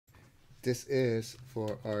This is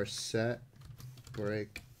for our set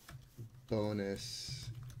break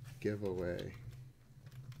bonus giveaway.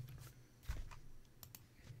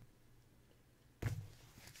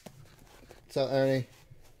 What's up, Ernie?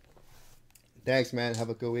 Thanks, man.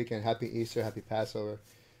 Have a good weekend. Happy Easter. Happy Passover.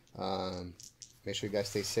 Make sure you guys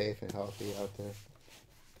stay safe and healthy out there.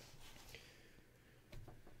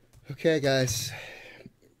 Okay, guys.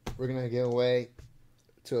 We're going to give away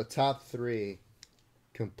to a top 3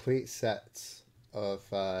 complete sets of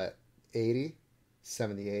 80,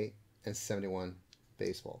 78, and 71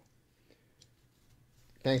 baseball.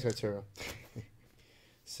 Thanks, Arturo.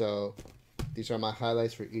 So, these are my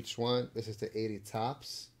highlights for each one. This is the 80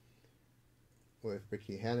 tops with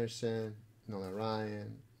Ricky Henderson, Nolan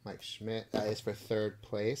Ryan, Mike Schmidt. That is for 3rd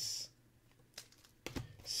place.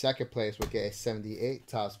 2nd place will get a 78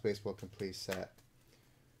 tops baseball complete set.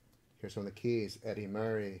 Here's some of the keys: Eddie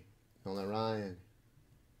Murray, Nolan Ryan,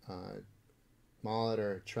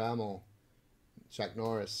 Molitor, Trammell, Jack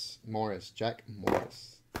Morris,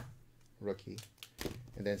 rookie.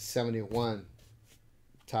 And then 71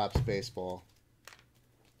 tops baseball: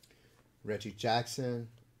 Reggie Jackson,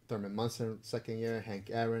 Thurman Munson, 2nd year, Hank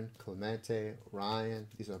Aaron, Clemente, Ryan.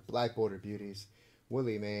 These are black border beauties: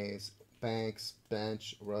 Willie Mays, Banks,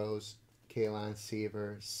 Bench, Rose, Kaline,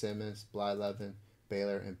 Seaver, Simmons, Blyleven,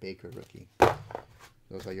 Baylor, and Baker rookie.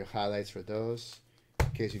 Those are your highlights for those.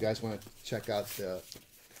 In case you guys want to check out the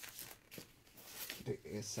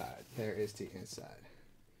inside, there is the inside.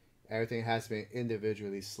 Everything has been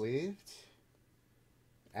individually sleeved.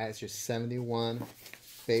 As your 71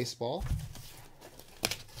 baseball.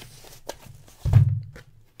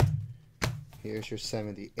 Here's your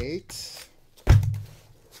 78.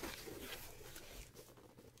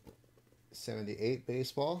 78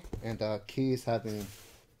 baseball. And the keys have been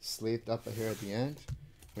sleeved up here at the end,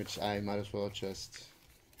 which I might as well just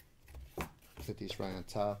put these right on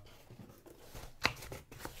top.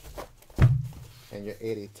 And your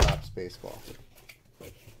 80 tops baseball.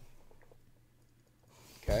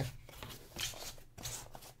 Okay.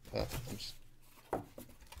 I'm just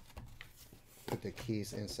put the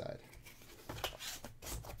keys inside.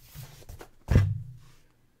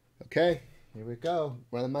 Okay, here we go.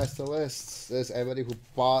 Randomize the lists. This is everybody who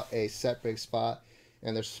bought a set break spot,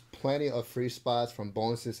 and there's plenty of free spots from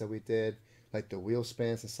bonuses that we did, like the wheel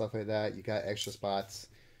spins and stuff like that. You got extra spots.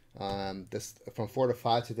 This from 4 to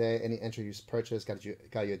 5 today. Any entry you purchase got you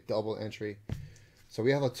a double entry. So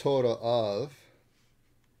we have a total of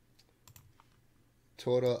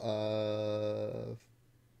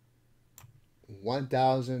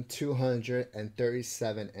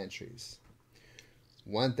 1,237 entries.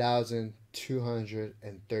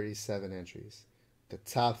 1,237 entries. The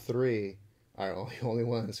top 3 are only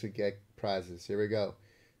ones who get prizes. Here we go.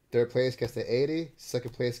 3rd place gets the 80.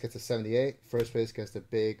 2nd place gets the 78. 1st place gets the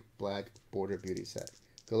big black border beauty set.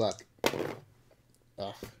 Good luck.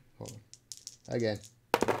 Hold on. Again.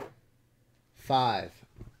 5.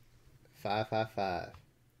 5, 5, 5.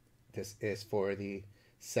 This is for the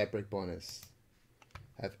set break bonus.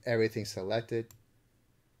 I have everything selected.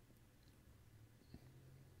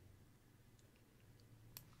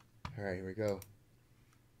 All right, here we go.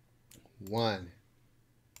 1,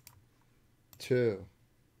 2,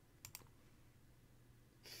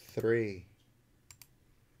 3,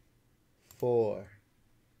 4.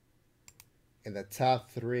 And the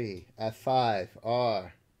top 3 at 5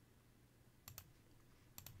 are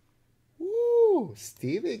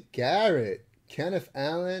Steven Garrett, Kenneth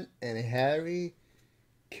Allen, and Harry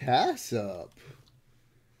Cassup.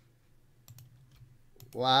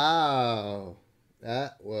 Wow.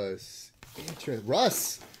 That was interesting.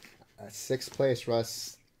 Russ, at 6th place,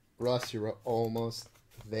 Russ, you were almost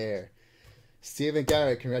there. Steven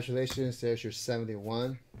Garrett, congratulations. There's your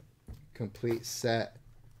 71 complete set.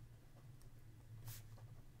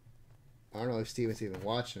 I don't know if Steven's even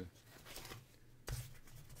watching.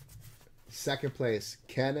 2nd place,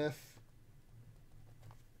 Kenneth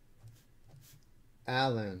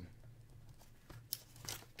Allen.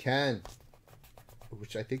 Ken,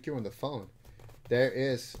 which I think you're on the phone. There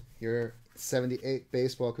is your 78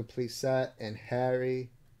 baseball complete set, and Harry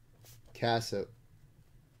Cassup.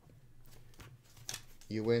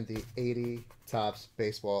 You win the 80 tops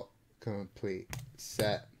baseball complete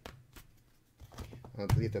set. I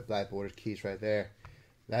believe the black border keys right there.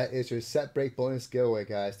 That is your set break bonus giveaway,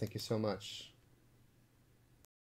 guys. Thank you so much.